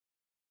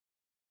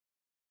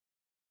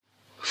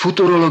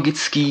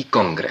Futurologický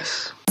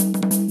kongres.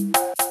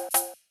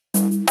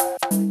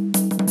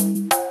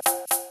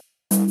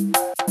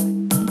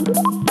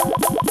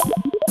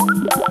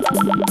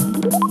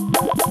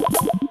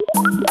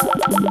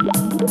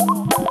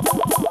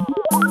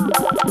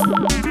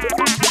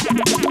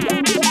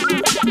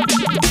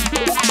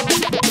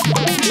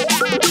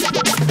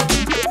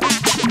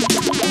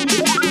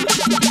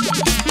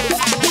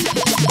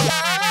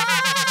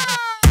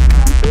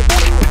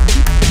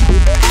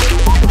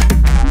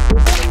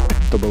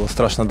 To bolo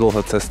strašná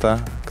dlhá cesta,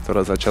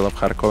 ktorá začala v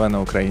Charkove na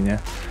Ukrajine.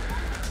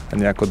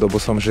 Nejakú dobu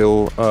som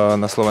žil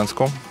na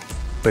Slovensku.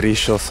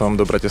 Prišiel som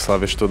do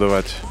Bratislavy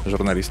študovať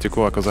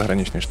žurnalistiku ako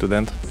zahraničný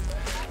študent,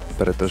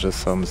 pretože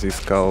som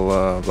získal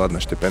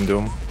vládne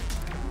štipendium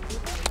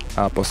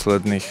a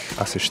posledných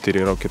asi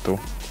 4 roky tu.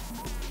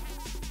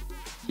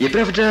 Je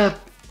pravda,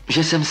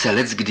 že jsem se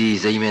leckdy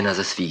zejména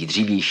ze svých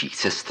dřívějších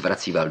cest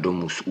vracíval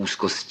domů s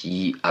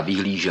úzkostí a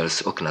vyhlížel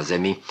z okna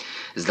zemi,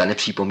 zda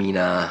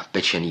nepřipomíná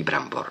pečený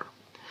brambor.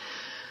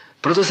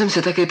 Proto jsem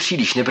se také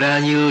příliš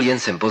nebránil, jen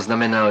jsem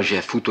poznamenal,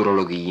 že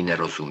futurologii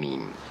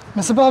nerozumím.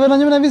 Mně se právě na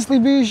něm nejvíc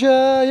líbí, že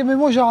je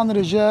mimo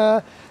žánry, že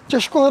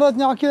těžko hledat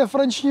nějaké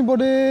referenční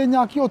body,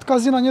 nějaké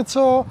odkazy na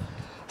něco.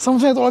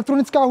 Samozřejmě je to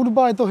elektronická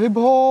hudba, je to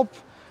hip-hop,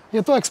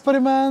 je to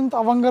experiment,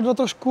 avantgarda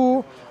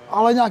trošku,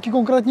 ale nějaký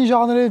konkrétní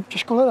žánry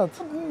těžko hledat.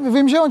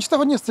 Vím, že on čte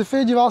hodně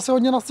sci-fi, dívá se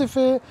hodně na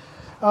sci-fi,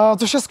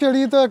 což je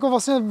skvělý, to je jako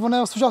vlastně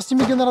součástí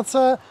mý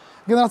generace,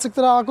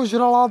 která jako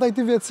žrala tady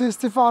ty věci z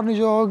sci-fárny,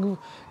 že jo,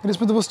 kdy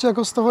jsme to prostě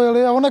jako z toho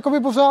jeli a on jakoby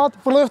pořád,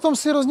 podle mě v tom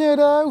si hrozně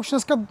jede, už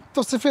dneska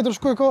to sci-fi je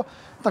trošku jako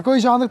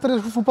takový žánr, který je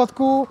v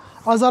úpadku,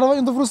 ale zároveň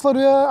on to furt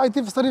sleduje, a i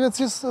ty staré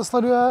věci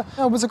sleduje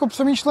a vůbec jako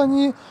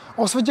přemýšlení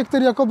o světě,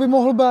 který jako by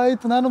mohl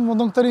být, nejenom o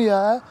tom, který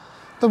je,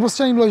 to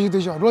prostě není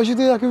důležitý, že jo,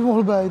 důležitý je, jaký by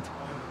mohl být.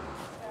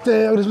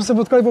 Když jsme se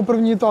potkali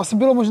poprvé, to asi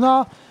bylo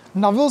možná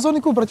na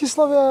Wilsoniku v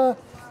Bratislavě,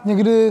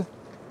 někdy,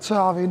 co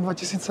já vím,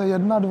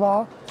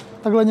 2001-2002,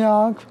 takhle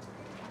nějak.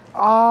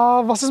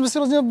 A vlastně jsme si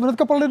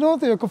hnedka padli do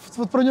noty, jako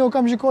od prvního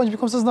okamžiku, aniž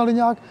bychom se znali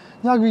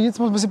nějak víc,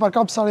 jsme si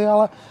párkrát psali,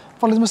 ale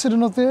padli jsme si do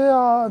noty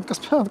a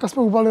hnedka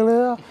jsme ubalili.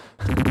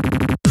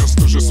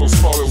 Jasně, že jsem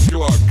spálil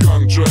kila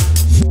kanže,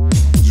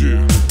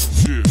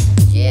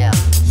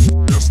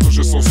 jasně,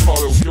 že jsem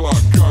spálil kila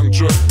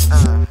kanže,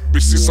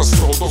 by si sa z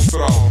toho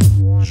dosral,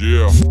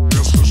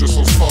 jasně, že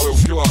jsem spálil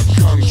kila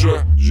kanže,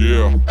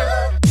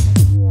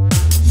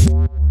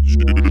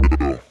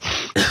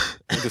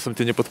 Kde som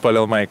ti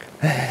nepodpálil Mike.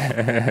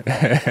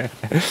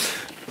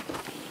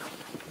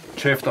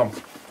 Čo je v tom?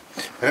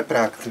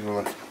 Reprák, ty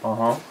vole.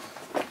 Aha.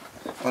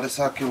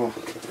 50 kilo.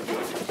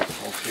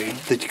 Okay.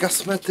 Teďka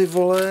jsme, ty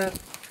vole,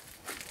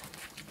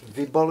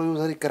 vybaluju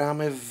tady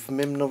krámy v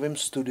mém novém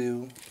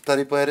studiu.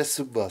 Tady pojede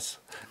subbas.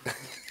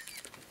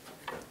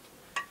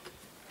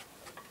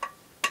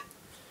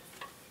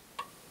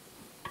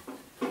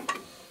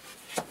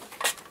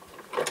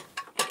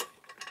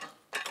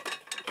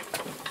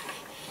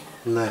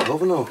 Ne,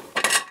 hovno.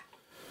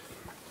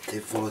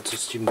 Ty vole, co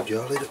s tím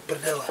udělali do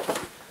prdele?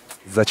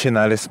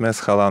 Začínali sme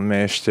s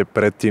chalanmi ešte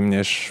predtým,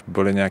 než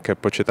boli nejaké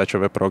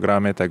počítačové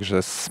programy,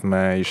 takže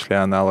sme išli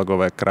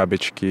analogové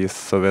krabičky,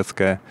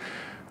 sovietské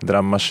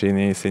drum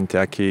mašiny,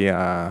 synťaky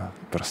a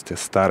proste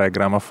staré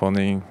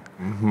gramofóny.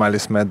 Mali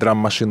sme drum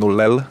mašinu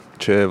LEL,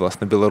 čo je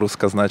vlastne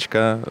bieloruská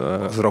značka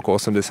z roku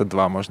 82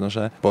 možno,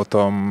 že.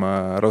 Potom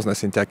rôzne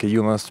synťaky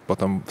Junos,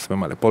 potom sme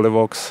mali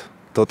Polyvox.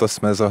 Toto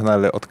sme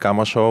zohnali od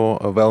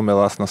kamošov. Veľmi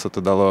lacno sa to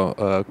dalo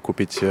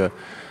kúpiť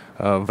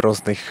v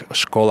rôznych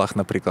školách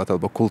napríklad,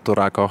 alebo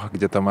kultúrákoch,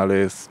 kde to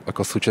mali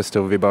ako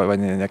súčasťou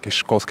vybavenia nejaké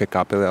školské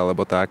kapely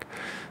alebo tak.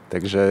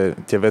 Takže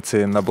tie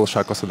veci na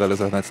Bolšáko sa dali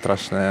zohnať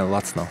strašne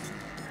lacno.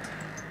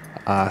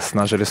 A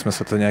snažili sme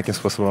sa to nejakým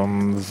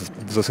spôsobom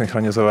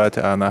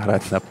zosynchronizovať a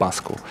nahrať na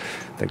pasku.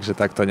 Takže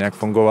tak to nejak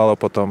fungovalo.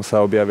 Potom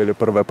sa objavili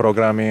prvé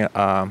programy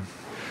a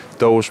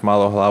to už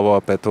malo hlavu a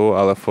petu,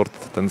 ale furt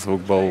ten zvuk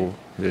bol,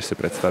 vieš si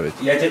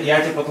predstaviť. Ja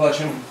te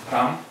potlačím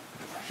tam,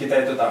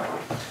 chytaj to tam.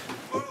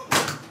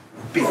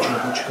 Pičo,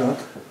 počkat.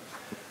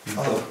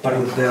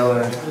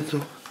 Prdele.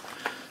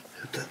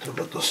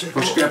 To si...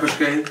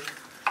 Počkej.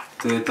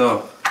 To je to.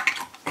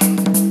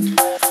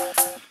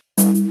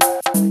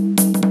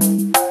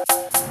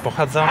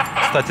 Pochádzam v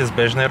podstate z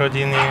bežnej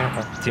rodiny,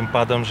 tým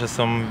pádom, že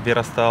som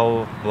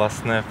vyrastal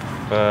vlastne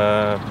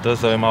v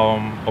dosť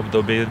zaujímavom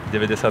období v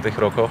 90.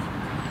 rokoch.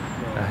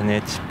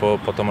 Hneď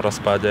po tom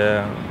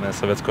rozpade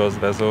Sovětského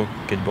zväzu,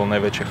 keď bol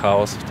najväčší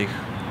chaos v tých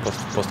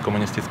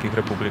postkomunistických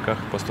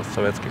republikách,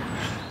 postsovětských.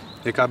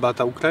 Jaká byla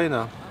ta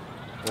Ukrajina,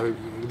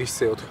 když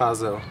jsi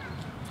odcházel?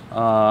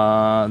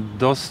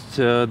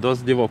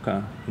 Dosť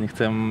divoká.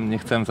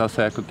 Nechcem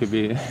zase ako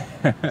keby...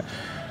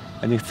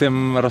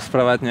 Nechcem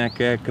rozprávať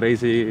nejaké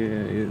crazy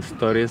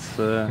stories,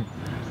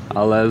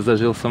 ale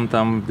zažil som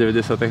tam v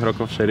 90.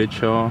 rokoch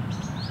všeličo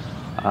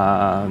a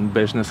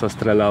bežne sa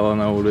streľalo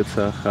na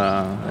ulicách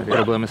a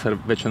problémy sa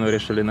väčšinou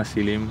riešili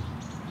nasílim.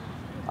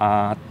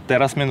 A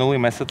teraz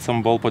minulý mesiac som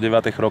bol po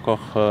 9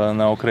 rokoch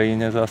na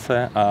Ukrajine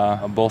zase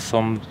a bol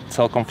som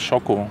celkom v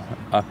šoku,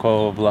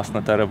 ako vlastne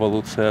tá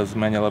revolúcia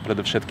zmenila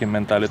predovšetkým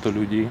mentalitu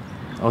ľudí.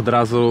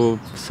 Odrazu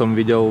som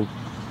videl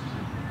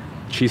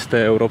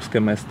čisté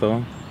európske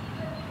mesto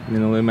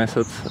minulý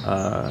mesiac a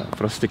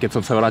proste keď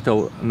som sa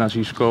vrátil na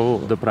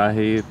Žižkov do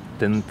Prahy,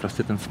 ten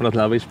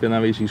smradlavý,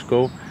 špinavý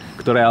Žižkov,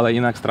 ktoré ale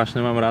inak strašne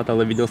mám rád,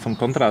 ale videl som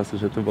kontrast,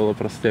 že to bolo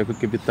proste ako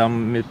keby tam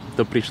mi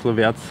to prišlo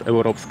viac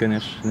európske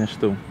než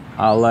tu.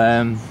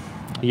 Ale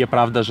je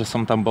pravda, že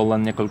som tam bol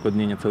len niekoľko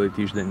dní, necelý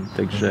týždeň,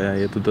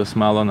 takže je to dosť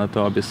málo na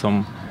to, aby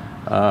som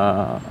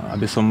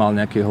mal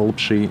nejaký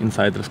hlbší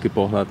insiderský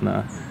pohľad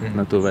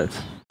na tú vec.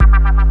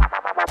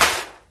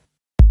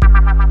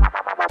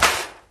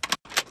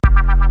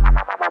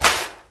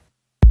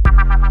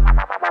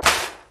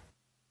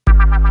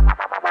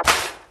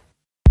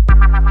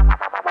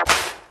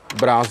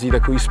 Brází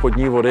takový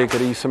spodní vody,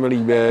 který se mi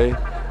líbí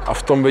a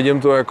v tom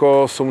vidím to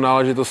jako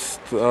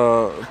sounáležitost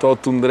toho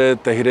Tundry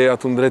tehdy a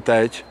Tundry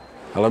teď.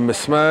 Ale my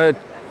jsme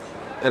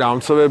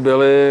rámcově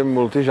byli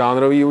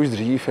multižánroví už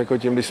dřív, jako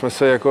tím, když jsme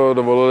se jako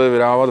dovolili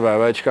vydávat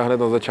VVčka hned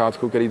na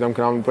začátku, který tam k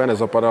nám úplně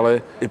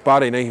nezapadaly. I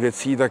pár jiných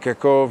věcí, tak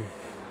jako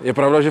je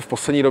pravda, že v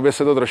poslední době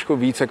se to trošku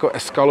víc jako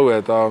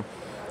eskaluje, ta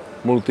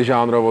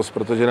multižánrovost,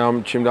 protože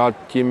nám čím dál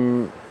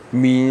tím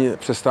míň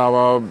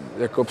přestává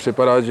jako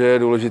připadat, že je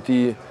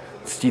důležitý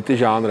ctít ty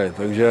žánry,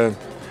 takže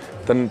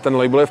ten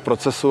label je v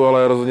procesu,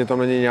 ale rozhodně tam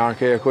není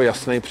nějaký jako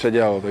jasný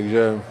předěl,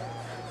 takže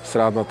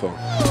srát na to.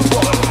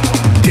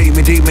 Dej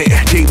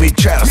mi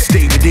čas,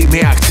 dej mi,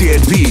 já chci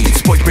jen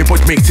víc,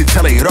 pojď mi, chci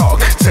celý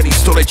rok, celý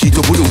století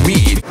to budu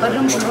mít.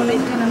 Pardon,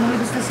 promiňte, nemohli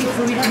byste si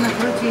povídat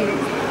naproti.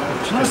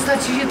 No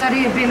stačí, že tady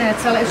je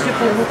binec, ale ještě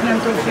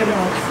pohuknem to už je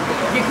moc.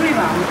 Děkuji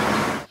vám.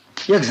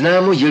 Jak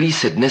známo, dělí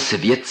se dnes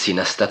vědci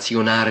na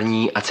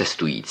stacionární a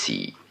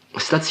cestující.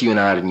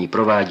 Stacionární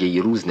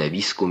provádějí různé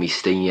výzkumy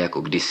stejně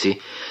jako kdysi,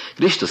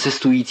 kdežto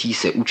cestující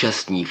se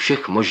účastní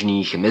všech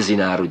možných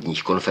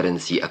mezinárodních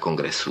konferencí a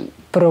kongresů.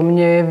 Pro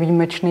mě je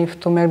výjimečný v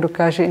tom, jak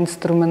dokáže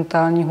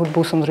instrumentální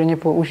hudbou, samozřejmě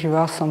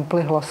používá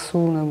samply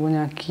hlasů nebo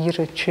nějaký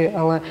řeči,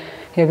 ale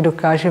jak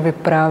dokáže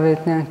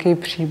vyprávět nějaký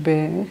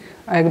příběh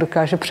a jak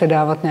dokáže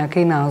předávat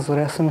nějaký názor.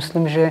 Já si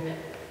myslím, že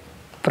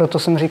proto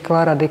jsem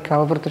říkala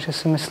radikál, protože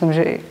si myslím,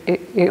 že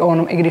i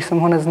on, i když jsem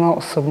ho neznala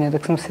osobně,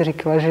 tak jsem si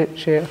říkala,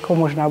 že jako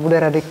možná bude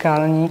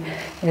radikální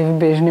i v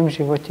běžném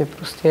životě.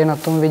 Prostě je na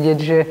tom vidět,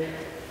 že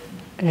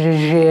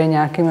žije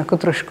nějakým jako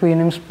trošku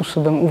jiným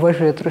způsobem,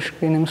 uvažuje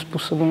trošku jiným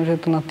způsobem, že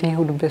to na té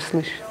hudbě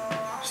slyší.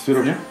 Jsi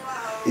rovně?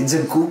 It's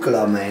a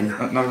kukla, man.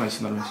 Normálně.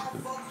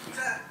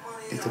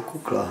 Je to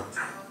kukla.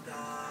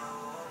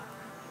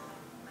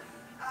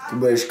 Ty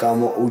budeš,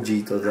 kámo, OG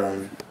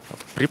totálně.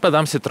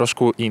 Pripadám si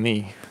trošku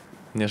iný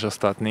než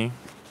ostatní.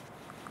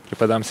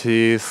 Pripadám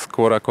si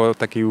skôr ako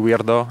taký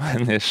weirdo,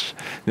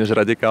 než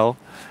radikál.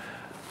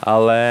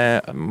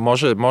 Ale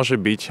môže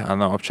byť,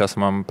 áno, občas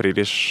mám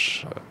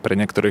príliš pre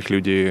niektorých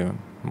ľudí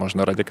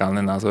možno radikálne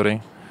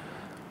názory.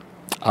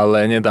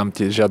 Ale nedám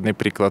ti žiadny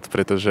príklad,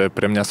 pretože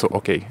pre mňa sú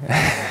OK.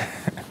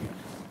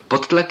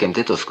 Pod tlakem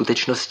této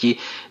skutečnosti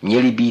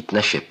měly být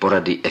naše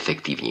porady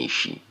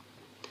efektivnější.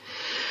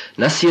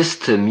 Na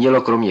sjezd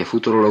mělo kromě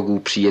futurologů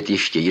přijet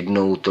ještě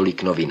jednou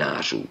tolik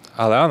novinářů.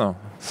 Ale áno,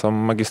 som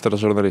magister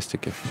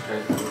žurnalistiky.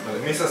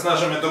 My sa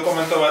snažíme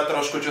dokumentovať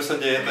trošku, čo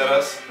sa deje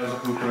teraz.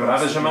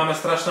 Práve, že máme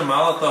strašne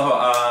málo toho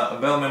a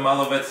veľmi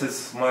málo vecí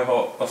z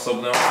môjho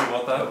osobného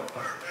života.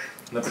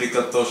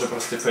 Napríklad to, že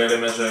proste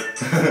failíme, že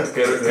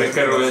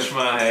keruješ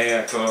ma,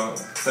 hej, ako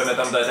chceme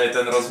tam dať aj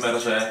ten rozmer,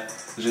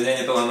 že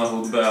nie je to len o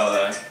hudbe,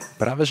 ale...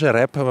 Práve, že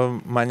rap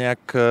ma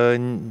nejak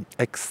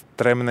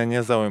extrémne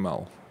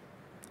nezaujímal.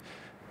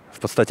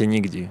 V podstate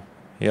nikdy.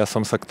 Ja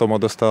som sa k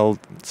tomu dostal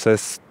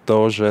cez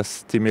to, že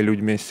s tými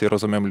ľuďmi si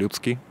rozumiem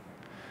ľudsky.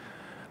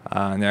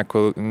 A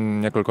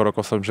niekoľko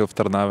rokov som žil v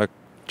Trnave,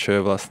 čo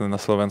je vlastne na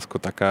Slovensku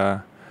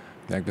taká,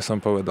 jak by som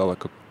povedal,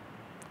 ako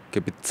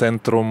keby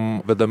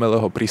centrum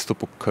vedomého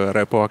prístupu k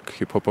rapu a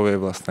k hip-hopovej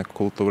vlastne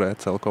kultúre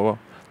celkovo.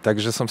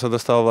 Takže som sa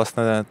dostal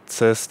vlastne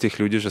cez tých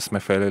ľudí, že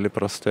sme failili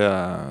proste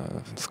a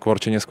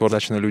skôr či neskôr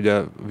začali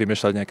ľudia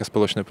vymýšľať nejaké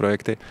spoločné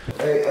projekty.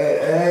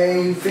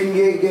 Hej,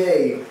 finger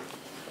gay.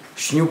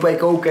 Šňupej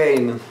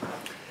kokain.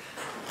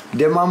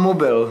 Kde mám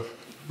mobil?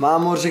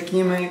 Mámo,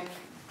 řekni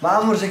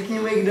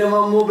mi, kde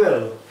mám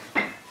mobil.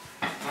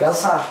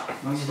 Kasa.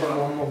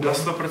 Na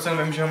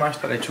 100% vím, že ho máš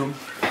tady, čum.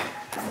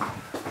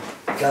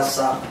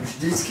 Kasa.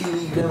 Vždycky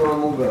ví, kde mám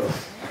mobil.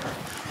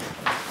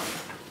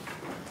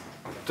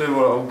 Ty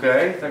vole, OK,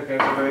 tak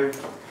jakoby...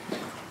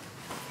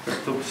 Tak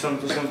to jsem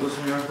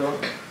měl to.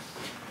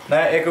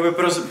 Ne, jakoby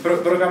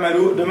pro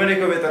kameru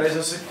Dominikovi tady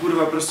zase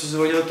kurva prostě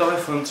zvodil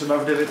telefon třeba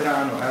v 9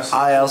 ráno.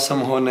 A já jsem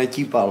ho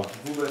netípal.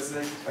 Vůbec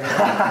netípal.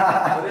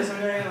 Tady jsem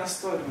měl na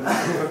stole.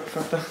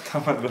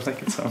 Tam byl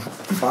taky sám.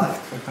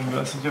 Fakt? Tam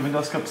byl, jsem tě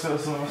viděl z kapsy a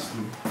jsem na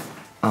stůl.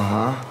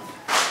 Aha.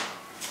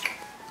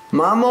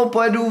 Mámo,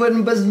 pojedu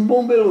ven bez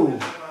mobilu.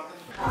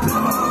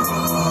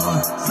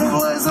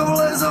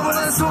 Zavolej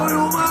svoju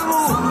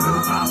mámu.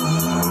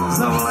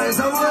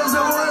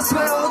 Zavolej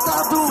svého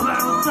tatu.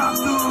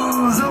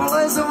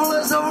 Zavolej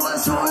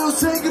svoju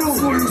segru.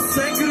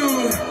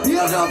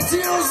 Jednou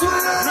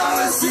přihozuje na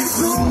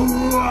vesnicu.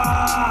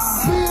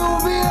 Piju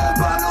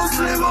vyjebanou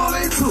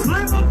slivovicu.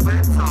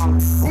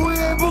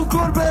 Ujebu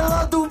korbel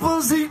na tu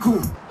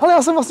Plzínku. Hele,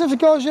 já jsem vlastně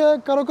říkal, že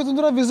Karaoke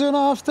Tundra je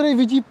vizionář, který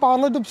vidí pár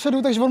let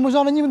dopředu, takže on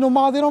možná není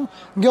nomád jenom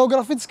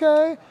geografický,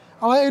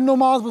 ale je i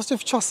nomád prostě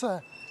v čase.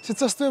 Si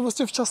cestuje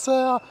prostě v čase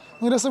a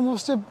někde se mu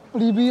prostě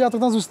líbí a tak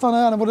tam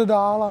zůstane a nebo jde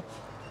dál. A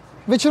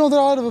většinou to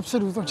dále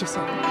dopředu v tom čase.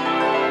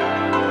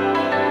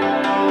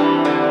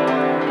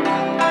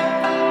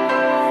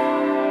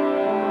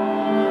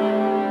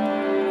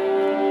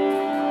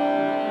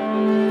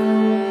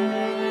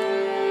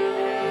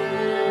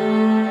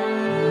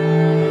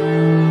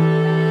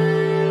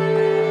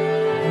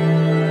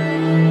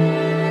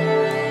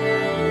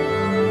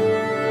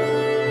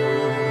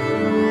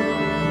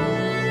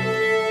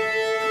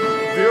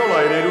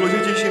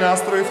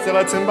 Nástroj v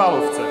celé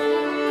cymbálovce.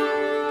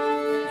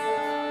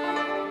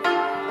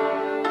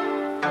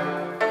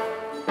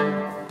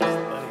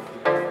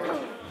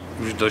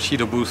 Už delší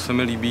dobu se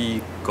mi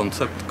líbí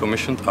koncept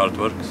Commissioned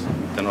Artworks.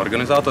 Ten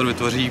organizátor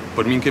vytvoří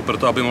podmínky pro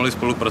to, aby mohli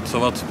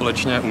spolupracovat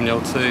společně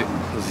umělci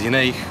z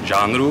jiných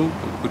žánrů,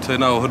 pokud se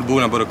jedná o hudbu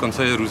nebo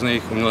dokonce i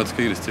různých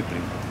uměleckých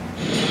disciplín.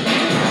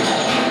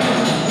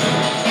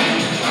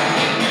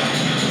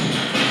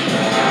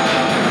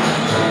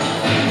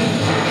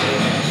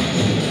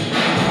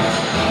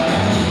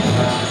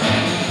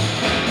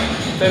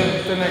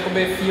 Ten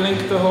jakoby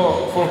feeling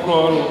toho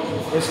folkloru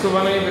je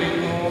schovaný v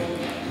rytmu,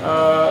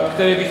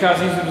 který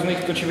vychází z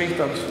různých točivých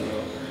tanců,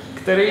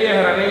 který je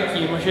hraný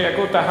tím, že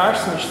jako taháš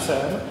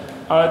smyčcem,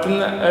 ale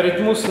ten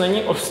rytmus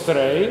není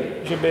ostrý,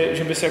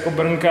 že by se jako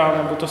brnkal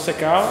nebo to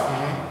sekal,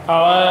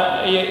 ale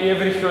je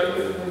v rychle,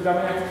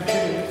 dáme nějaký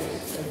točivý.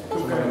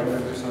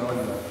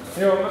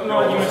 Jo,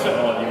 naladíme se.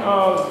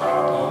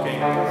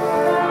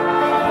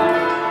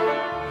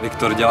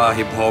 Viktor dělá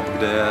hip-hop,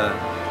 kde je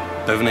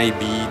pevný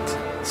beat,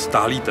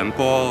 stálý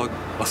tempo,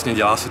 vlastně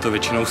dělá si to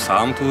většinou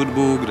sám tu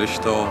hudbu,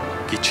 kdežto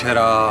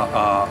Kyčera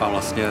a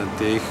vlastně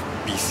ty jejich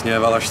písně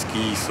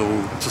valašský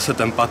jsou, co se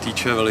tempa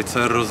týče,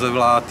 velice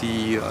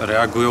rozevlátý,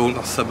 reagují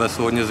na sebe,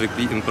 jsou hodně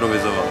zvyklí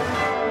improvizovat.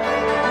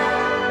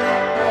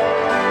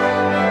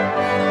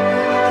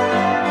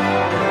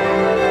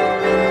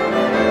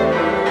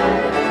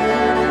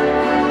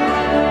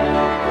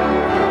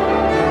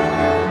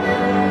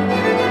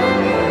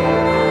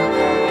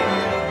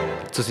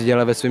 Co si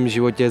dělal ve svém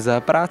životě za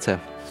práce?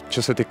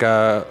 Čo se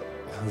týká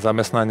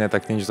zaměstnání,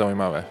 tak nič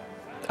zaujímavé.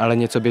 Ale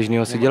něco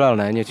běžného si dělal,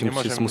 ne? Něčím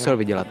si musel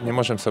vydělat.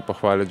 Nemůžem se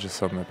pochválit, že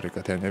jsem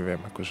například, já nevím,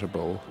 jakože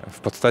bol.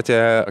 V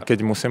podstatě,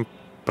 keď musím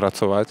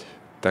pracovat,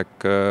 tak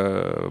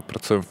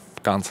pracuji v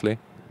kancli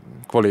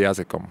kvůli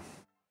jazykom.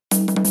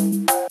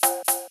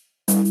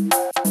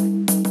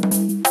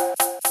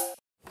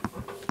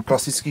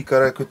 Klasický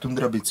Karaoke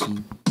Tundra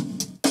bicí.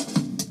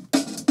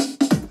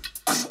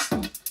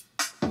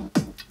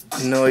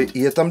 No,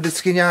 je tam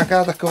vždycky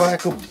nějaká taková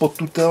jako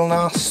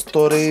potutelná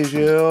story,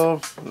 že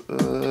jo.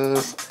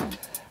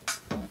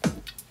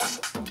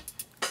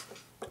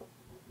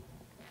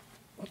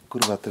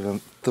 Kurva,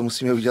 to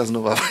musíme udělat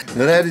znova.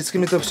 No ne, vždycky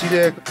mi to přijde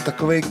jako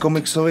takovej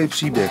komiksový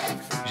příběh,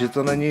 že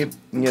to není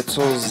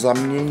něco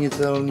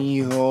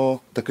zaměnitelného,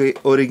 takový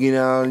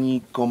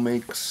originální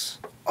komiks,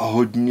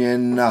 hodně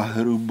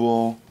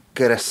nahrubo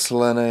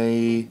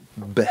kreslený,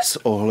 bez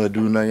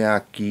ohledu na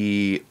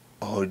nějaký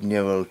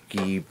hodně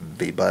velký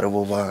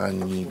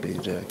vybarvování, bych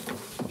řekl.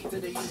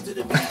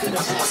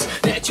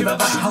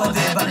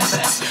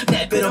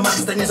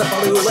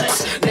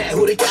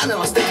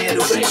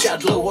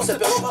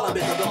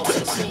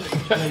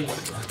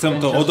 Chcem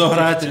to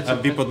odohrať a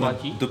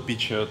vypadnout do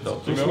piče od toho.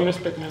 Plus minus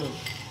 5 minut.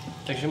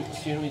 Takže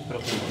musíš mít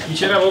problém.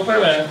 Včera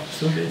poprvé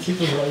jsou věci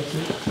po zvajky.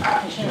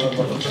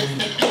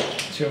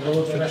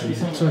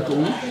 Co jako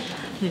už?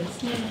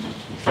 Jasně.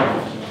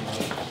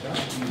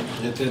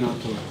 Jdete na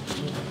to.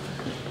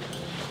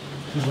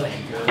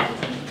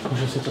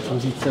 Můžu si to tam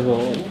vzít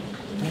sebou?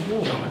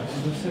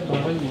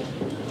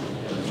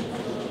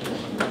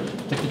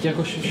 Tak teď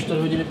jako 4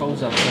 hodiny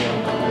pauza.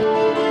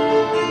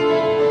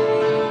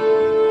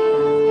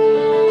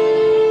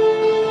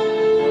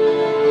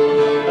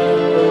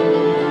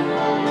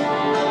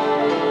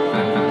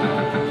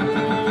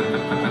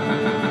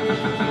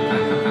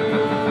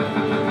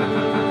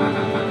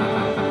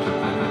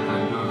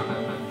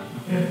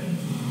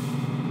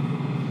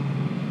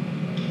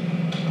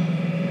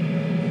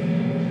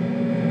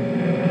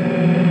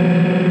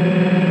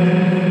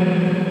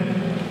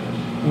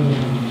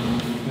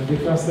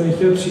 Bych vás tady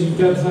chtěl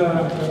přivítat za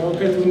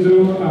Karaoke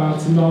Tundru a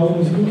cymbálovou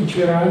muziku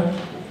Kyčera.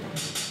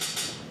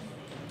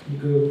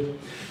 Děkuju.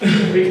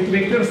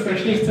 Viktor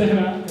strašně chce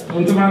hrát.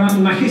 On to má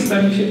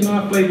nachystaný všechno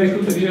na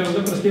playbacku, takže on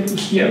to prostě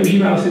pustí a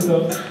užívá si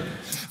to.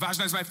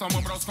 Vážne sme v tom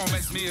obrovskom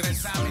vesmíre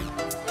sami.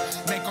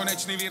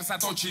 Nekonečný vír sa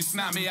točí s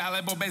nami,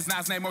 alebo bez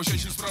nás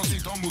nemôžeš ísť proti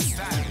tomu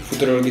stát.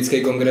 Futurologický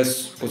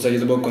kongres, v podstatě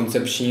to byl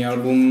koncepční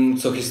album.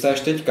 Co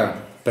chystáš teďka?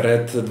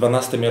 Pred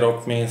 12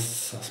 rokmi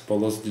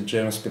spolu s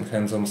DJem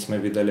Spinhandzom sme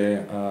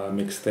vydali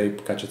mixtape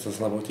Kačica z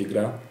hlavou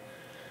tigra.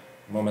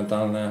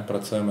 Momentálne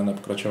pracujeme na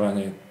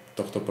pokračovaní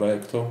tohto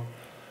projektu.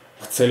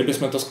 Chceli by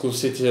sme to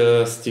skúsiť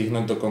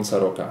stihnúť do konca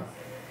roka.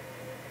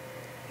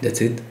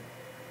 Decid?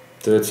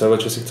 To je celé,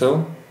 čo si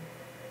chcel?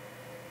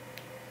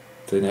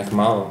 To je nejak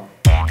málo.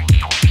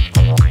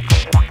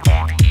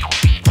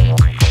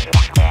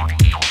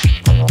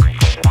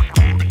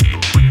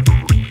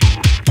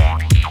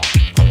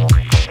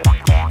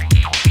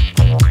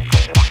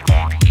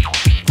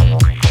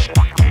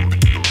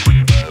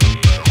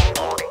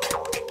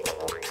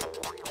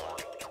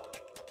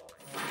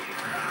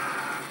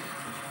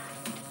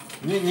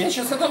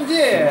 Niečo sa tam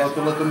deje. No,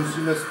 tohle to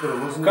musíme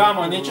zprovoznit.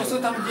 Kámo, niečo sa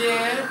tam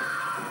deje.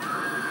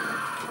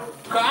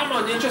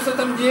 Kámo, niečo sa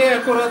tam deje,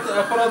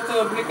 akorát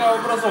bliká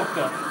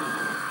obrazovka.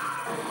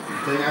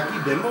 To je nějaký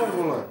demo,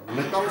 vole.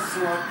 Metal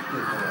Slug, ty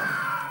vole.